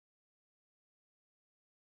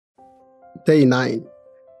Day 9,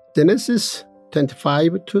 Genesis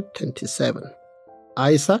 25 to 27.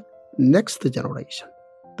 Isaac, next generation.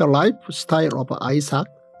 The lifestyle of Isaac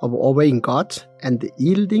of obeying God and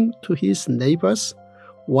yielding to his neighbors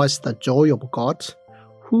was the joy of God,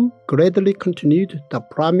 who greatly continued the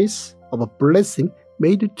promise of a blessing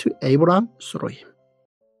made to Abraham through him.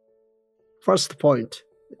 First point,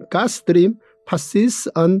 God's dream passes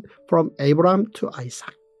on from Abraham to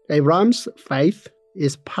Isaac. Abraham's faith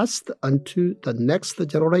is passed on to the next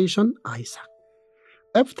generation, Isaac.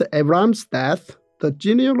 After Abraham's death, the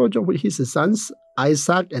genealogy of his sons,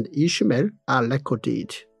 Isaac and Ishmael, are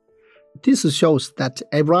recorded. This shows that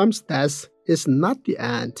Abraham's death is not the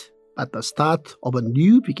end, but the start of a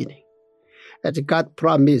new beginning. As God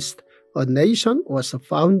promised, a nation was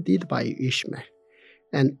founded by Ishmael,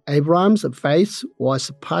 and Abraham's faith was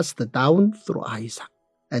passed down through Isaac.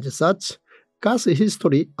 As such, God's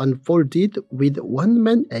history unfolded with one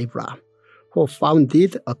man, Abraham, who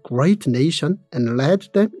founded a great nation and led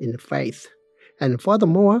them in faith, and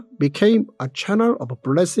furthermore became a channel of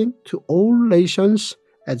blessing to all nations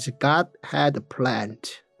as God had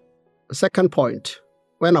planned. Second point,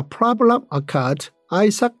 when a problem occurred,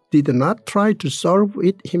 Isaac did not try to solve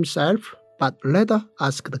it himself, but rather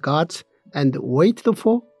asked God and waited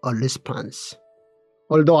for a response.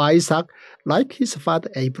 Although Isaac, like his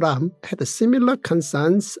father Abraham, had similar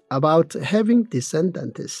concerns about having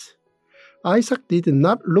descendants, Isaac did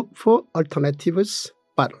not look for alternatives,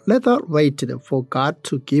 but rather waited for God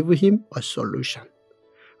to give him a solution.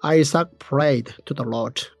 Isaac prayed to the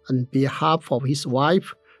Lord on behalf of his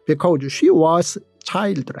wife because she was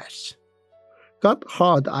childless. God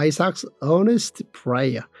heard Isaac's earnest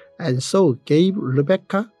prayer and so gave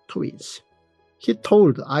Rebekah twins. He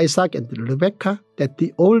told Isaac and Rebekah that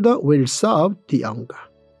the older will serve the younger.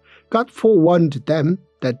 God forewarned them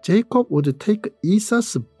that Jacob would take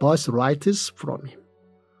Esau's birthrights from him.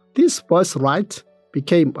 This birthright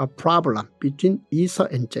became a problem between Esau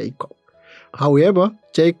and Jacob. However,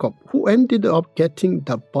 Jacob, who ended up getting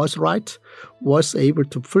the birthright, was able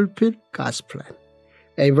to fulfill God's plan.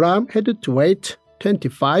 Abraham had to wait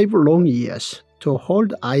 25 long years to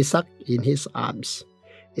hold Isaac in his arms.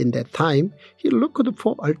 In that time, he looked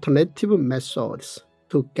for alternative methods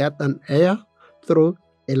to get an heir through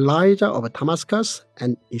Elijah of Damascus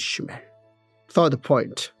and Ishmael. Third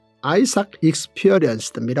point, Isaac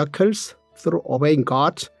experienced miracles through obeying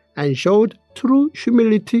God and showed true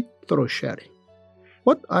humility through sharing.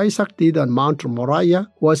 What Isaac did on Mount Moriah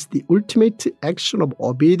was the ultimate action of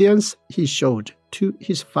obedience he showed to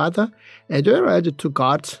his father as well as to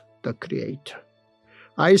God, the Creator.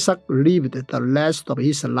 Isaac lived the rest of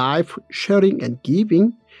his life sharing and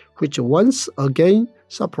giving, which once again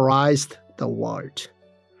surprised the world.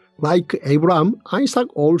 Like Abraham, Isaac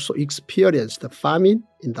also experienced famine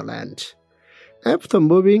in the land. After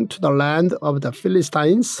moving to the land of the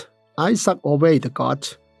Philistines, Isaac obeyed God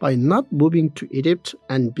by not moving to Egypt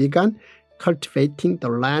and began cultivating the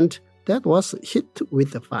land that was hit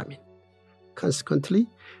with the famine. Consequently,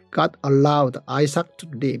 God allowed Isaac to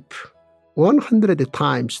reap 100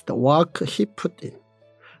 times the work he put in.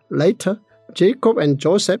 Later, Jacob and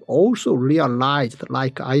Joseph also realized,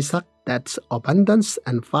 like Isaac, that abundance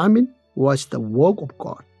and famine was the work of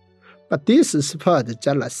God. But this spurred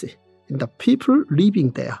jealousy in the people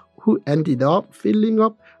living there, who ended up filling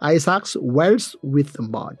up Isaac's wells with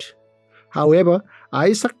mud. However,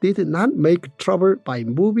 Isaac did not make trouble by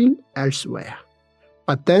moving elsewhere.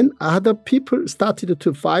 But then other people started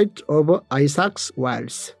to fight over Isaac's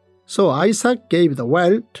wells. So Isaac gave the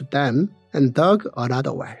well to them and dug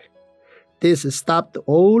another well. This stopped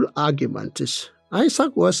all arguments.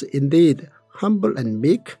 Isaac was indeed humble and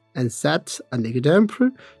meek and set an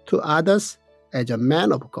example to others as a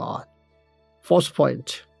man of God. Fourth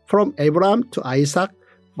point, from Abraham to Isaac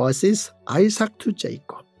versus Isaac to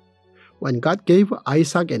Jacob. When God gave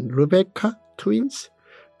Isaac and Rebekah twins,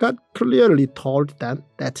 God clearly told them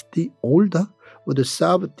that the older would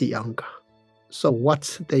serve the younger. So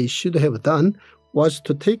what they should have done was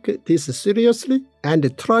to take this seriously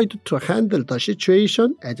and tried to handle the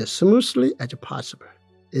situation as smoothly as possible.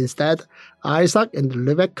 Instead, Isaac and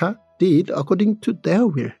Rebekah did according to their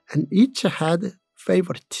will, and each had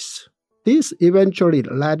favorites. This eventually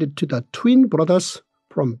led to the twin brothers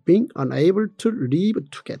from being unable to live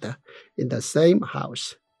together in the same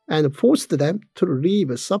house, and forced them to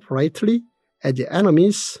live separately as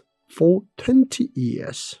enemies for 20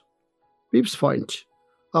 years. Fifth point,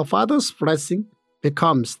 a father's blessing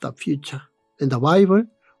becomes the future. In the Bible,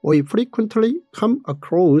 we frequently come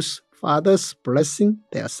across fathers blessing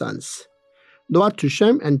their sons. Noah to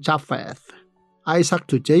Shem and Japheth, Isaac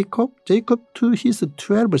to Jacob, Jacob to his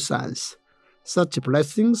 12 sons, Such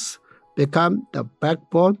blessings become the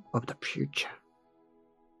backbone of the future.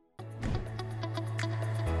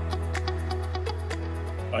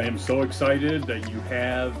 I am so excited that you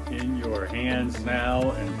have in your hands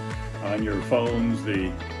now and on your phones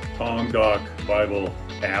the Tongdok Bible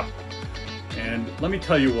App. And let me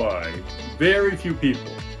tell you why. Very few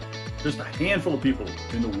people, just a handful of people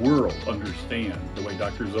in the world understand the way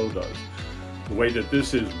Dr. Byoungho does. The way that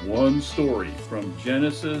this is one story from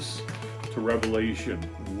Genesis to Revelation,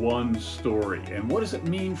 one story. And what does it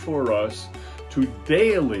mean for us to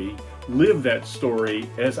daily live that story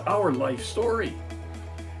as our life story?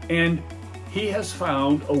 And he has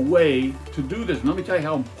found a way to do this. And let me tell you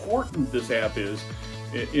how important this app is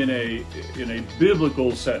in a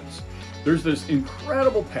biblical sense. There's this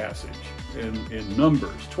incredible passage in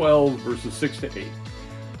Numbers 12, verses 6 to 8,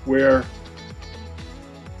 where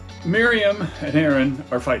Miriam and Aaron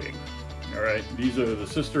are fighting. All right, these are the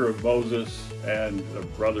sister of Moses and the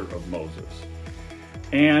brother of Moses.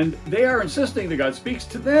 And they are insisting that God speaks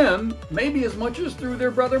to them, maybe as much as through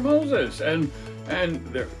their brother Moses. And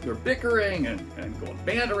they're bickering and going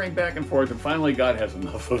bantering back and forth, and finally God has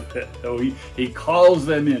enough of it. So he calls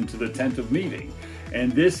them into the tent of meeting.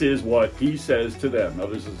 And this is what he says to them. Now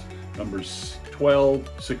this is Numbers 12,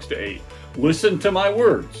 6 to 8. Listen to my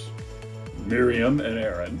words, Miriam and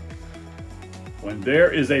Aaron. When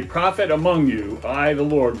there is a prophet among you, I, the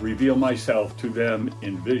Lord, reveal myself to them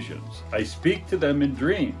in visions. I speak to them in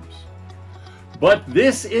dreams. But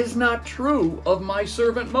this is not true of my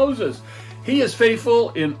servant Moses. He is faithful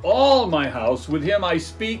in all my house. With him I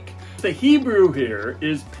speak. The Hebrew here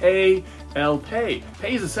is Pei El Pei.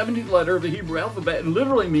 Pei is the 17th letter of the Hebrew alphabet and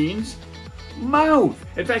literally means mouth.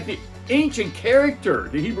 In fact, the ancient character,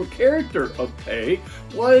 the Hebrew character of Pei,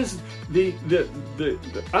 was the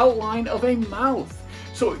outline of a mouth.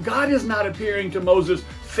 So God is not appearing to Moses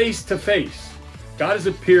face to face. God is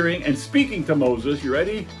appearing and speaking to Moses, you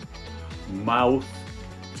ready? Mouth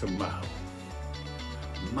to mouth.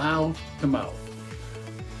 Mouth to mouth.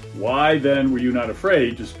 Why then were you not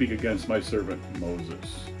afraid to speak against my servant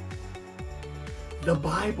Moses? The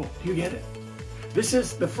Bible, do you get it? This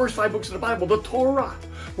is the first 5 books of the Bible, the Torah.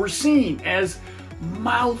 We're seen as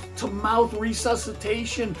mouth-to-mouth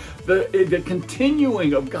resuscitation, the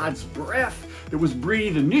continuing of God's breath that was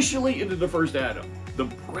breathed initially into the first Adam. The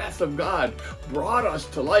breath of God brought us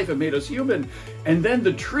to life and made us human. And then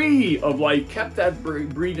the tree of life kept that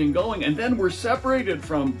breathing going. And then we're separated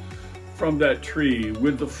from that tree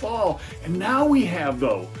with the fall. And now we have,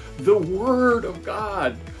 though, the Word of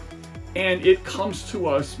God. And it comes to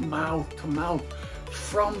us mouth to mouth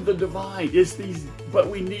from the divine. But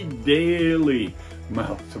we need daily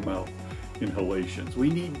mouth-to-mouth inhalations. We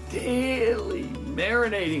need daily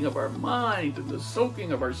marinating of our mind and the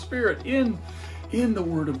soaking of our spirit in the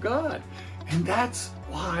Word of God. And that's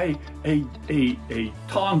why a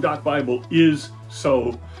Tongdok Bible is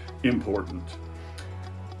so important.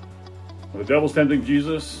 The devil's tempting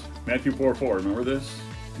Jesus, Matthew 4:4, remember this?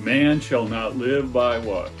 Man shall not live by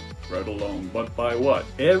what? Bread alone, but by what?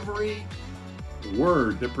 Every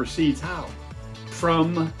word that proceeds how?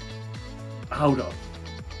 From out of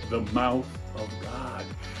the mouth of God.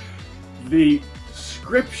 The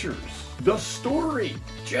scriptures, the story,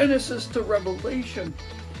 Genesis to Revelation,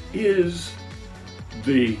 is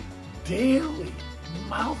the daily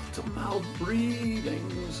mouth-to-mouth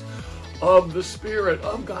breathings of the Spirit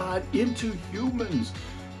of God into humans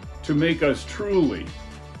to make us truly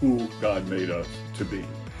who God made us to be.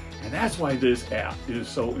 And that's why this app is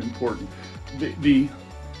so important. The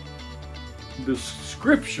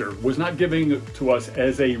scripture was not given to us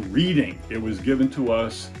as a reading. It was given to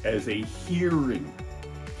us as a hearing.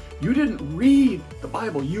 You didn't read the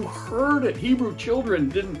Bible, you heard it. Hebrew children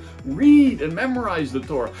didn't read and memorize the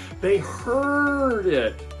Torah. They heard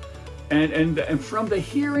it. And from the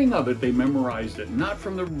hearing of it, they memorized it, not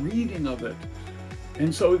from the reading of it.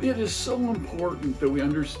 And so it is so important that we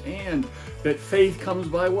understand that faith comes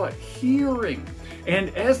by what? Hearing. And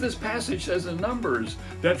as this passage says in Numbers,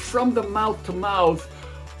 that from the mouth to mouth,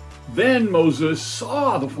 then Moses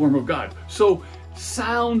saw the form of God. So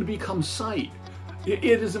sound becomes sight. It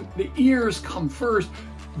is the ears come first.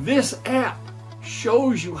 This app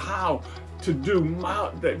shows you how to do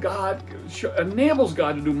enables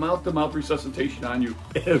God to do mouth-to-mouth resuscitation on you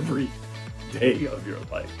every day of your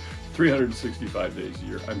life, 365 days a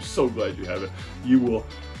year. I'm so glad you have it. You will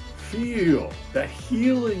feel the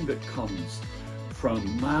healing that comes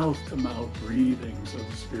from mouth-to-mouth breathings of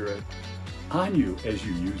the Spirit on you as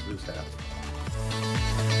you use this app.